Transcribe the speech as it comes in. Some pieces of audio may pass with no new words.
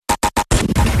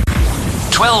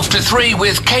12 to 3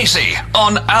 with Casey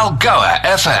on Algoa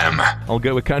FM.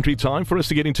 Algoa Country, time for us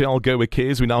to get into Algoa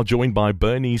Cares. We're now joined by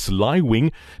Bernice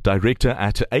Lai-Wing, Director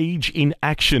at Age in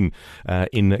Action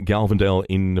in Galvindale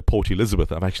in Port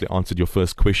Elizabeth. I've actually answered your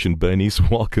first question, Bernice.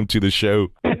 Welcome to the show.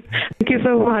 Thank you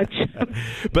so much.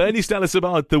 Bernice, tell us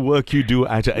about the work you do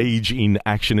at Age in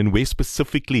Action and where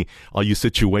specifically are you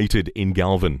situated in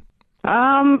Galvin?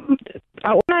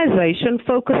 Our organization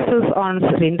focuses on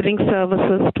rendering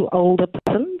services to older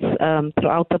persons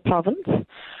throughout the province.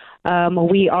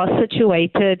 We are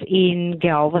situated in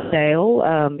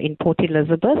Galvindale, in Port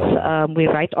Elizabeth.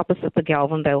 We're right opposite the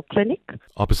Galvindale Clinic.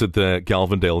 Opposite the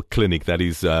Galvindale Clinic, that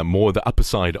is more the upper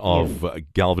side of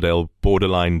Galvindale,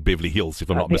 borderline Beverly Hills, if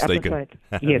I'm not mistaken. Upper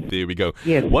side. Yes. There we go.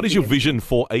 Yes. What is your vision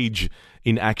for Age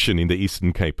in Action in the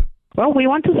Eastern Cape? Well, we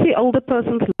want to see older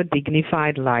persons live a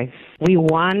dignified life. We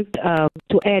want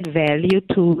to add value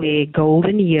to their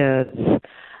golden years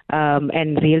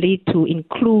and really to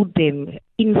include them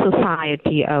in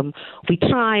society. We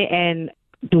try and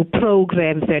do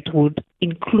programs that would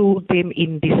include them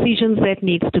in decisions that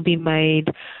needs to be made,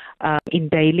 in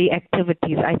daily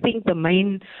activities. I think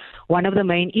one of the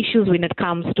main issues when it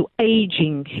comes to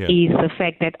aging is the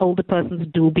fact that older persons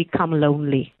do become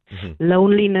lonely. Mm-hmm.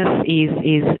 Loneliness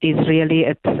is really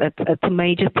it's a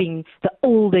major thing the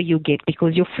older you get,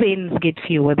 because your friends get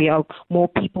fewer. There are more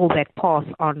people that pass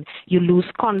on. You lose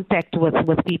contact with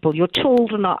people. Your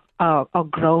children are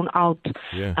grown out.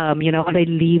 They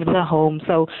leave the home.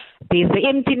 So there's the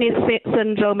emptiness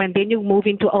syndrome, and then you move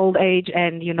into old age,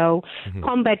 and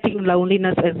combating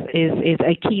loneliness is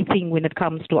a key thing when it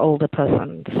comes to older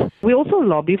persons. We also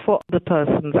lobby for older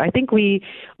persons. I think we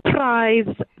prize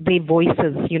their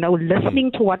voices.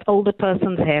 Listening to what older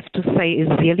persons have to say is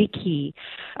really key.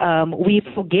 We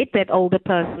forget that older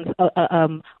persons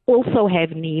also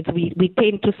have needs. We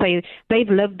tend to say they've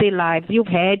lived their lives. You've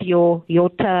had your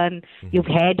turn. You've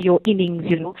had your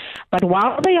innings. But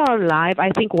while they are alive, I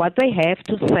think what they have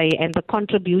to say and the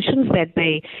contributions that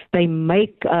they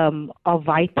make are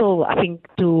vital. I think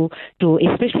to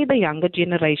especially the younger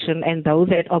generation and those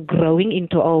that are growing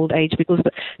into old age, because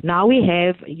now we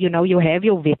have you have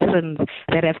your veterans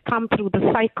that have come through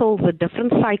the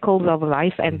different cycles of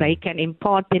life, and they can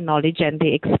impart their knowledge and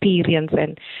their experience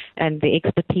and their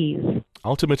expertise.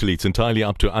 Ultimately, it's entirely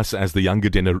up to us as the younger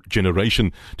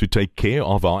generation to take care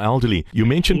of our elderly. You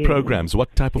mentioned programs.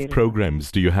 What type of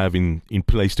programs do you have in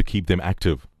place to keep them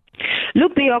active?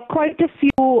 Look, there are quite a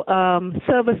few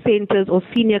service centres or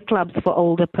senior clubs for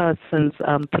older persons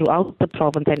throughout the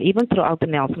province and even throughout the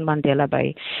Nelson Mandela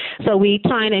Bay. So we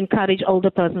try and encourage older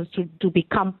persons to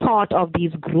become part of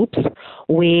these groups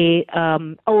where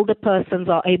older persons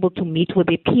are able to meet with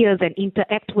their peers and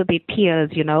interact with their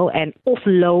peers, and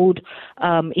offload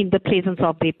in the presence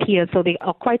of their peers. So there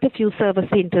are quite a few service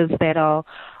centres that are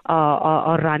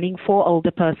running for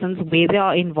older persons where they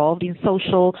are involved in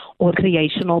social or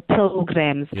recreational programs.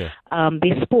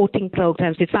 There's sporting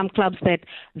programs. There's some clubs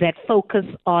that focus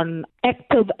on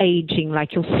active aging,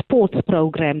 like your sports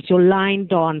programs, your line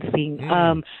dancing,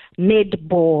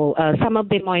 netball. Some of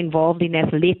them are involved in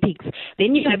athletics.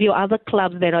 Then you have your other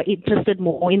clubs that are interested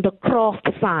more in the craft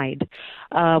side,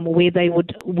 where they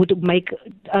would make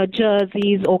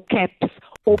jerseys or caps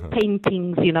or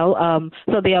paintings,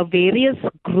 So there are various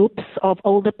groups of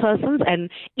older persons, and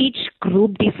each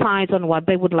group decides on what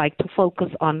they would like to focus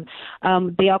on.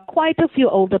 There are quite a few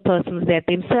older persons that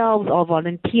themselves are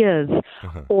volunteers,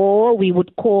 or we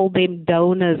would call them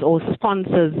donors or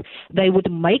sponsors. They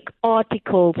would make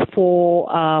articles for,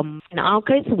 in our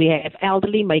case, we have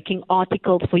elderly making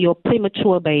articles for your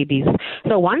premature babies.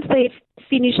 So once they've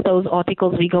finish those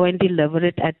articles, we go and deliver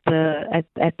it at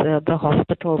the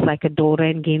hospitals like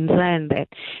Adora and Ginza and that,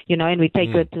 and we take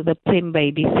it to the prem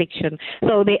baby section.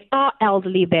 So there are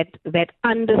elderly that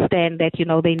understand that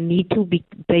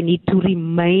they need to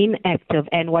remain active,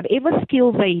 and whatever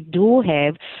skills they do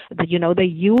have, the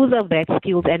use of that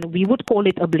skills, and we would call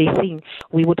it a blessing.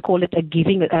 We would call it a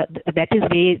giving. That is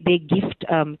their gift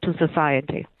to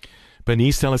society.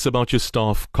 Bernice, tell us about your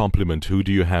staff complement. Who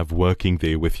do you have working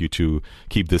there with you to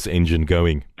keep this engine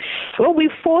going? Well,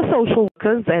 we've 4 social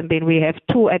workers, and then we have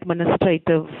 2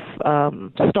 administrative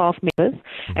staff members.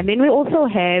 And then we also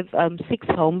have 6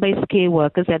 home-based care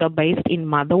workers that are based in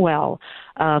Motherwell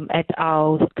at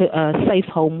our safe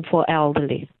home for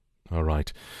elderly. All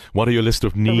right. What are your list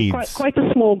of needs? So quite a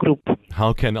small group.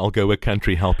 How can Algoa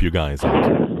Country help you guys out?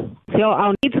 So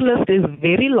our needs list is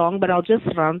very long, but I'll just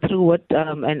run through it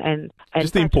and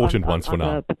just the important ones for on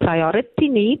now. The priority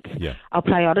needs. Yeah. Our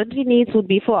priority needs would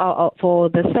be for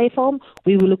the safe home.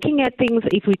 We were looking at things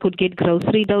if we could get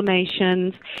grocery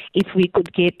donations, if we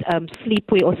could get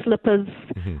sleepwear or slippers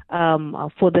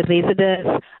for the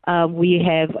residents. We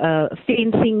have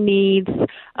fencing needs.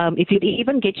 If you'd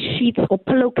even get sheets or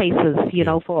pillowcases, you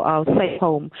know, for our safe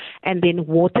home, and then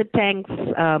water tanks.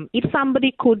 If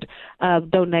somebody could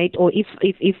donate, or if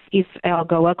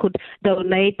Algoa could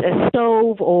donate a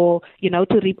stove, or you know,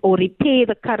 or repair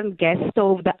the current gas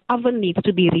stove, the oven needs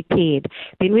to be repaired.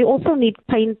 Then we also need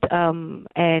paint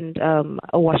and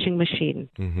a washing machine.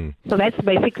 So that's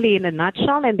basically in a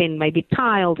nutshell, and then maybe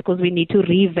tiles, because we need to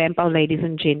revamp our ladies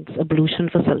and gents ablution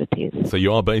facilities. So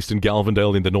you are based in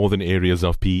Galvindale in the northern areas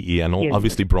of PE, and Yes.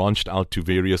 obviously branched out to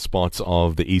various parts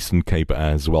of the Eastern Cape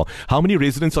as well. How many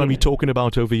residents are we talking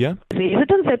about over here?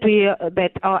 Residents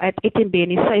that are at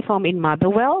Bernice Safe Home in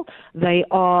Motherwell, they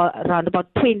are around about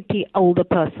 20 older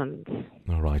persons.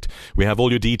 All right. We have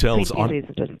all your details 20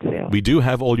 residents, yeah. We do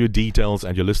have all your details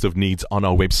and your list of needs on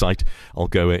our website,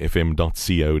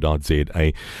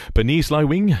 algoafm.co.za. Bernice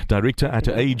Lai-Wing, Director at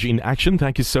Age in Action,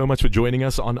 thank you so much for joining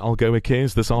us on Algoa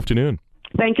Cares this afternoon.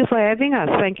 Thank you for having us.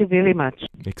 Thank you very much.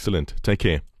 Excellent. Take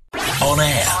care. On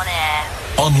air.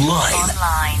 Online.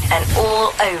 And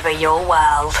all over your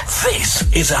world. This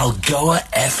is Algoa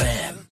FM.